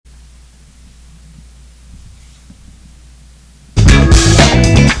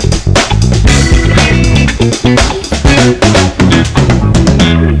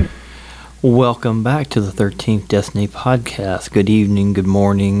Welcome back to the 13th Destiny Podcast. Good evening, good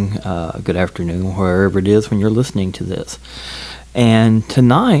morning, good afternoon, wherever it is when you're listening to this. And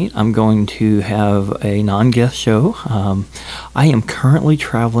tonight I'm going to have a non-guest show. I am currently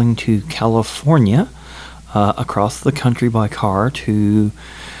traveling to California, across the country by car to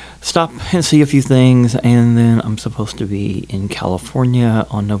stop and see a few things, and then I'm supposed to be in California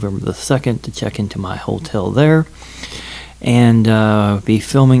on November the 2nd to check into my hotel there and be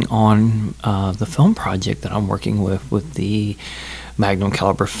filming on the film project that I'm working with the Magnum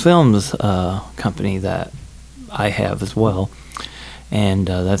Caliber Films company that I have as well. And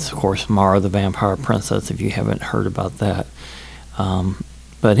that's, of course, Mara the Vampire Princess, if you haven't heard about that.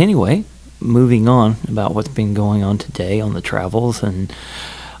 But anyway, moving on about what's been going on today on the travels. And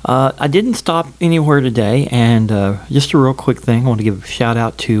I didn't stop anywhere today. And just a real quick thing, I want to give a shout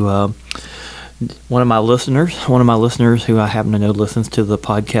out to one of my listeners who I happen to know listens to the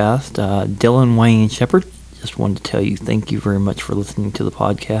podcast, Dylan Wayne Shepard. Just wanted to tell you thank you very much for listening to the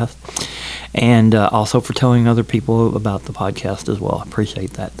podcast, and also for telling other people about the podcast as well. I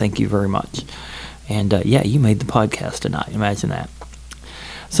appreciate that. Thank you very much. And yeah, you made the podcast tonight. Imagine that.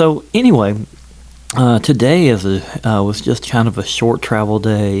 So anyway, today was just kind of a short travel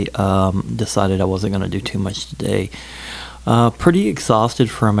day. Decided I wasn't going to do too much today. Pretty exhausted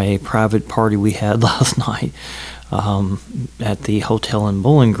from a private party we had last night at the hotel in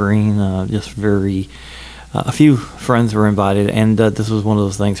Bowling Green. A few friends were invited, and this was one of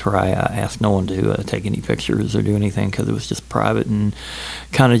those things where I asked no one to take any pictures or do anything because it was just private and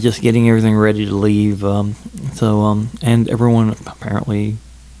kind of just getting everything ready to leave. And everyone apparently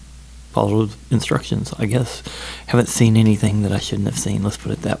followed instructions, I guess. Haven't seen anything that I shouldn't have seen, let's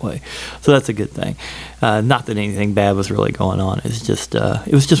put it that way. So that's a good thing. Not that anything bad was really going on. It's just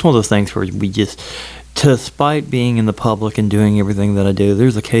it was just one of those things where we just, despite being in the public and doing everything that I do,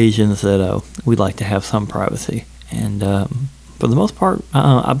 there's occasions that we'd like to have some privacy. And for the most part,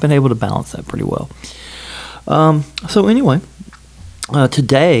 I've been able to balance that pretty well. So anyway,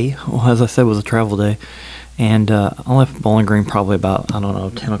 today, as I said, was a travel day. And I left Bowling Green probably about, 10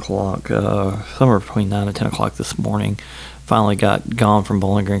 o'clock, somewhere between 9 and 10 o'clock this morning. Finally got gone from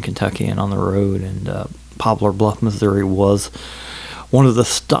Bowling Green, Kentucky, and on the road. And Poplar Bluff, Missouri was one of the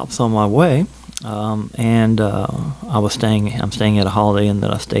stops on my way. I'm staying at a Holiday Inn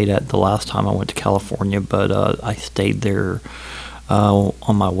that I stayed at the last time I went to California, but I stayed there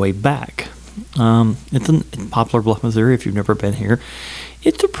on my way back. It's in Poplar Bluff, Missouri, if you've never been here.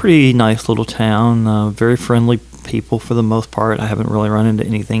 It's a pretty nice little town, very friendly people for the most part. I haven't really run into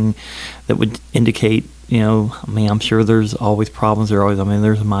anything that would indicate, I'm sure there's always problems.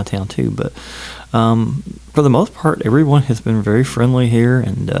 There's in my town too, but for the most part, everyone has been very friendly here,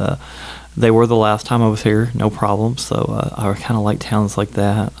 and they were the last time I was here, no problem. So I kind of like towns like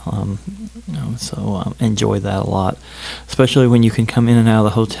that. Enjoy that a lot, especially when you can come in and out of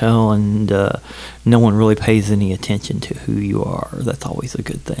the hotel and no one really pays any attention to who you are. That's always a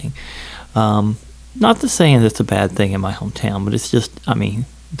good thing. Not to saying that's a bad thing in my hometown, but it's just,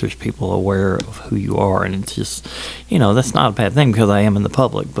 there's people aware of who you are, and it's just, that's not a bad thing because I am in the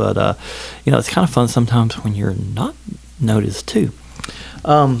public, but, it's kind of fun sometimes when you're not noticed too.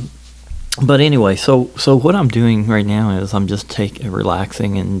 But anyway, so what I'm doing right now is I'm just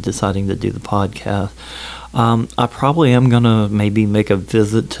relaxing and deciding to do the podcast. I probably am going to maybe make a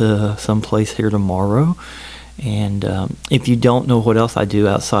visit to some place here tomorrow. And if you don't know what else I do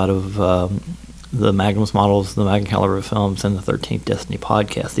outside of the Magnum's Models, the Magnum Caliber Films, and the 13th Destiny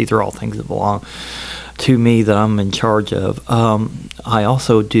Podcast, these are all things that belong to me that I'm in charge of. I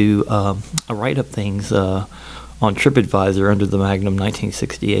also do I write up things on TripAdvisor under the Magnum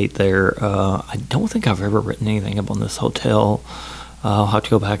 1968 there. I don't think I've ever written anything up on this hotel. I'll have to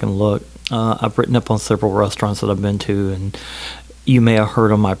go back and look. I've written up on several restaurants that I've been to, and you may have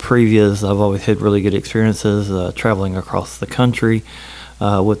heard on my previous, I've always had really good experiences traveling across the country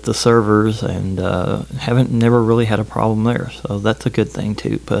with the servers, and never really had a problem there. So that's a good thing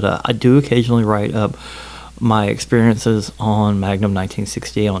too. But I do occasionally write up my experiences on Magnum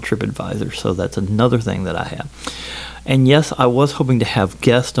 1968 on TripAdvisor, so that's another thing that I have. And yes, I was hoping to have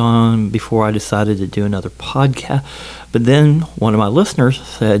guests on before I decided to do another podcast, but then one of my listeners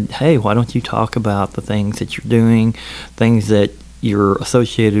said, hey, why don't you talk about the things that you're doing, things that you're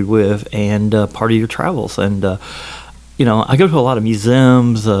associated with, and part of your travels. And I go to a lot of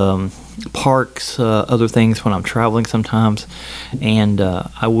museums, parks, other things when I'm traveling sometimes, and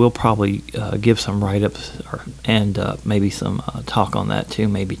I will probably give some write-ups and maybe some talk on that too,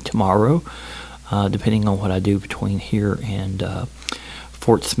 maybe tomorrow, depending on what I do between here and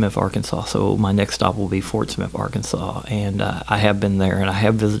Fort Smith, Arkansas. So my next stop will be Fort Smith, Arkansas, and I have been there, and I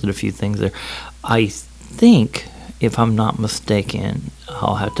have visited a few things there. I think, if I'm not mistaken,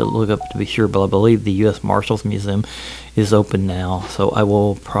 I'll have to look up to be sure, but I believe the U.S. Marshals Museum is open now, so I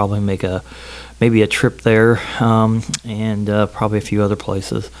will probably make maybe a trip there, and probably a few other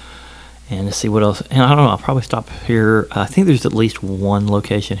places, and to see what else. And I don't know, I'll probably stop here. I think there's at least one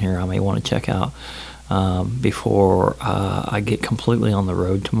location here I may want to check out before I get completely on the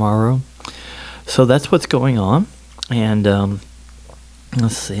road tomorrow. So that's what's going on. And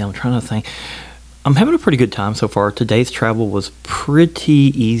let's see, I'm trying to think. I'm having a pretty good time so far. Today's travel was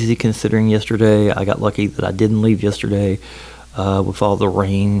pretty easy considering yesterday. I got lucky that I didn't leave yesterday with all the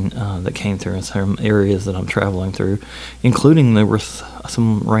rain that came through in some areas that I'm traveling through, including there was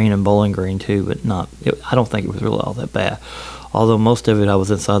some rain in Bowling Green too, but I don't think it was really all that bad. Although most of it I was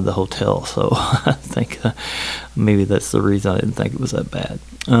inside the hotel, so I think maybe that's the reason I didn't think it was that bad.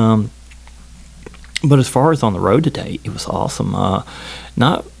 But as far as on the road today, it was awesome.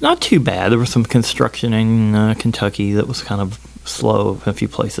 Not too bad. There was some construction in Kentucky that was kind of slow in a few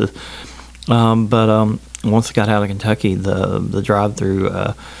places. But once I got out of Kentucky, the drive through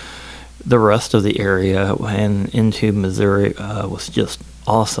the rest of the area and into Missouri was just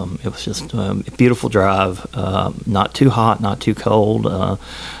awesome. It was just a beautiful drive. Not too hot, not too cold.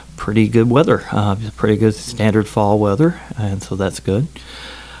 Pretty good weather. Pretty good standard fall weather, and so that's good.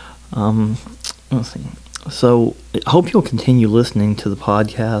 Let's see. So I hope you'll continue listening to the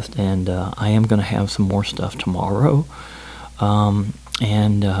podcast, and I am going to have some more stuff tomorrow.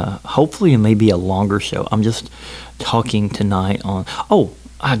 And hopefully it may be a longer show. I'm just talking tonight on... Oh,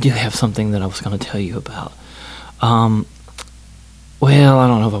 I do have something that I was going to tell you about. Well, I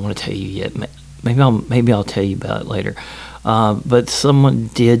don't know if I want to tell you yet. Maybe I'll tell you about it later. But someone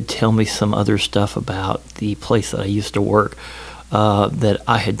did tell me some other stuff about the place that I used to work, that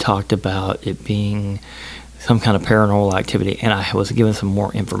I had talked about it being some kind of paranormal activity, and I was given some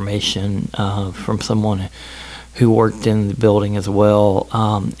more information from someone who worked in the building as well,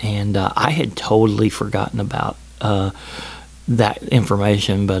 and I had totally forgotten about that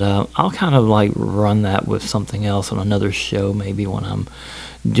information, but I'll kind of like run that with something else on another show, maybe when I'm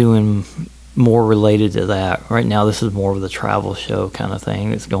doing more related to that. Right now this is more of the travel show kind of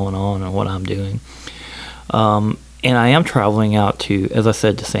thing that's going on and what I'm doing. And I am traveling out to, as I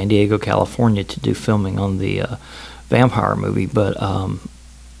said, to San Diego, California to do filming on the vampire movie. But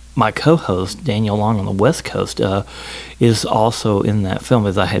my co-host, Daniel Long on the West Coast, is also in that film,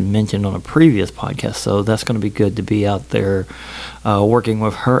 as I had mentioned on a previous podcast. So that's going to be good to be out there working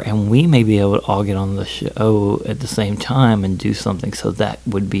with her. And we may be able to all get on the show at the same time and do something. So that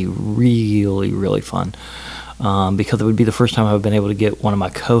would be really, really fun. Because it would be the first time I've been able to get one of my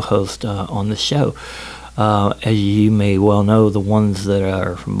co-hosts on the show. As you may well know, the ones that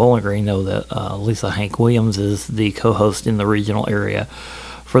are from Bowling Green know that Lisa Hank Williams is the co-host in the regional area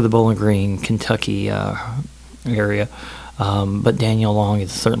for the Bowling Green, Kentucky area. But Daniel Long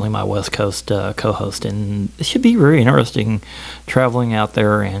is certainly my West Coast co-host, and it should be very interesting traveling out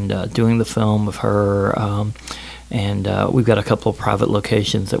there and doing the film with her. And we've got a couple of private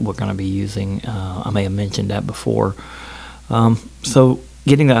locations that we're going to be using. I may have mentioned that before. So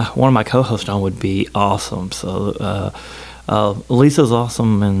getting one of my co-hosts on would be awesome. So Lisa's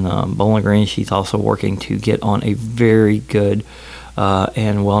awesome in Bowling Green. She's also working to get on a very good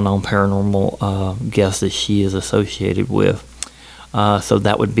and well-known paranormal guest that she is associated with. So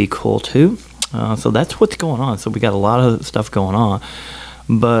that would be cool too. So that's what's going on. So we got a lot of stuff going on.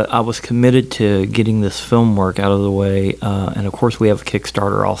 But I was committed to getting this film work out of the way. And of course we have a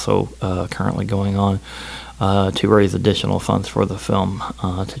Kickstarter also currently going on. To raise additional funds for the film,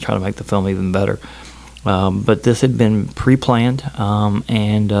 to try to make the film even better. But this had been pre-planned,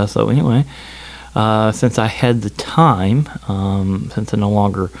 and so anyway, since I had the time, since I no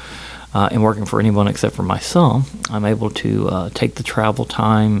longer am working for anyone except for myself, I'm able to take the travel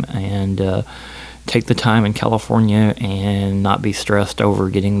time and take the time in California and not be stressed over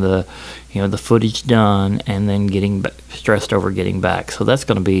getting the footage done and then getting stressed over getting back. So that's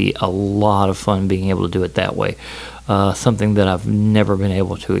going to be a lot of fun being able to do it that way. Something that I've never been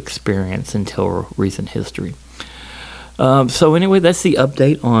able to experience until recent history. So anyway, that's the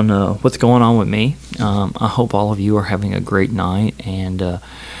update on what's going on with me. I hope all of you are having a great night, and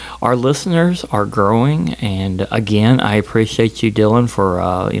our listeners are growing. And again, I appreciate you, Dylan,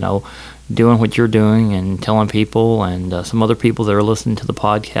 for doing what you're doing and telling people, and some other people that are listening to the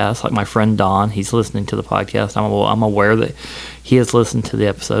podcast, like my friend Don. He's listening to the podcast. I'm aware that he has listened to the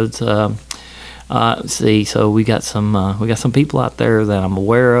episodes. See, so we got some people out there that I'm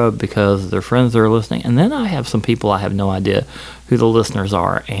aware of because their friends are listening, and then I have some people I have no idea who the listeners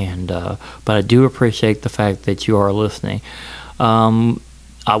are, and but I do appreciate the fact that you are listening.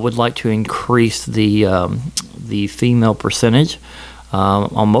 I would like to increase the female percentage.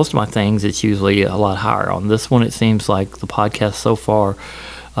 On most of my things, it's usually a lot higher. On this one, it seems like the podcast so far,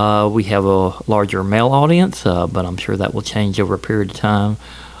 we have a larger male audience, but I'm sure that will change over a period of time.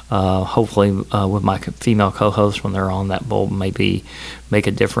 Hopefully, with my female co-hosts when they're on, that will maybe make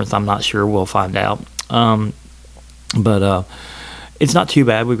a difference. I'm not sure. We'll find out. But it's not too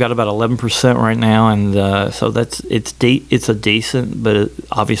bad. We've got about 11% right now, and so it's a decent, but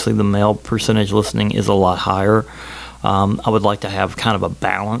obviously the male percentage listening is a lot higher. I would like to have kind of a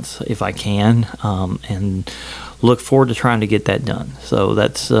balance if I can, and look forward to trying to get that done. So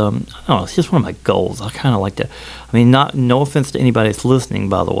that's, I don't know, it's just one of my goals. I kind of like to, no offense to anybody that's listening,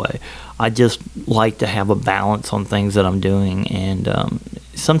 by the way. I just like to have a balance on things that I'm doing. And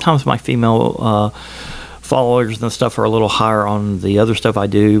sometimes my female followers and stuff are a little higher on the other stuff I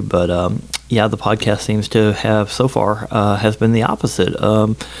do. But yeah, the podcast seems to have, so far, has been the opposite.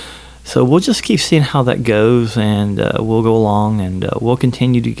 So we'll just keep seeing how that goes, and we'll go along, and we'll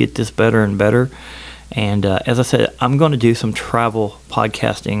continue to get this better and better. And as I said, I'm going to do some travel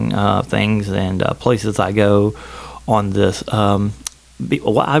podcasting things and places I go on this.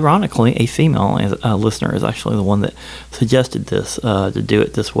 Ironically, a female listener is actually the one that suggested this, to do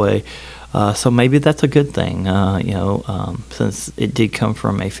it this way. So maybe that's a good thing, since it did come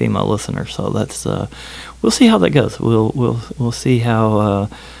from a female listener. So that's we'll see how that goes. We'll see how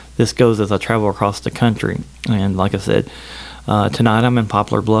this goes as I travel across the country. And like I said, tonight I'm in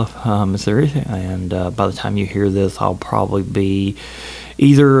Poplar Bluff, Missouri, and by the time you hear this, I'll probably be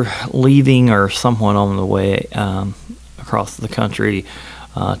either leaving or somewhat on the way across the country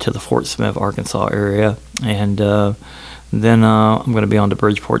to the Fort Smith, Arkansas area. And then I'm going to be on to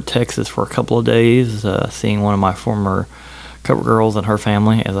Bridgeport, Texas for a couple of days, seeing one of my former cover girls and her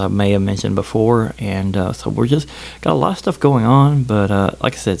family, as I may have mentioned before. And so we're just got a lot of stuff going on. But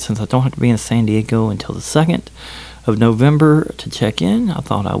like I said, since I don't have to be in San Diego until the 2nd of November to check in, I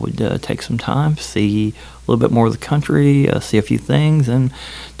thought I would take some time, see a little bit more of the country, see a few things, and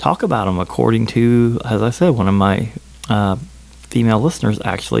talk about them according to, as I said, one of my female listeners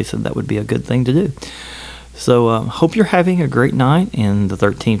actually said that would be a good thing to do. So hope you're having a great night in the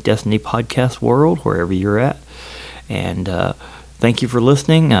 13th Destiny podcast world, wherever you're at. And thank you for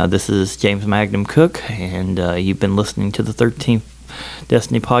listening. This is James Magnum Cook, and you've been listening to the 13th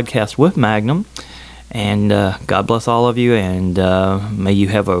Destiny podcast with Magnum. And God bless all of you, and may you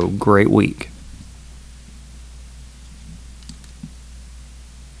have a great week.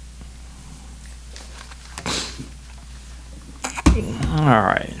 All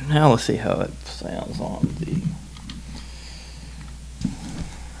right, now let's see how it sounds on the...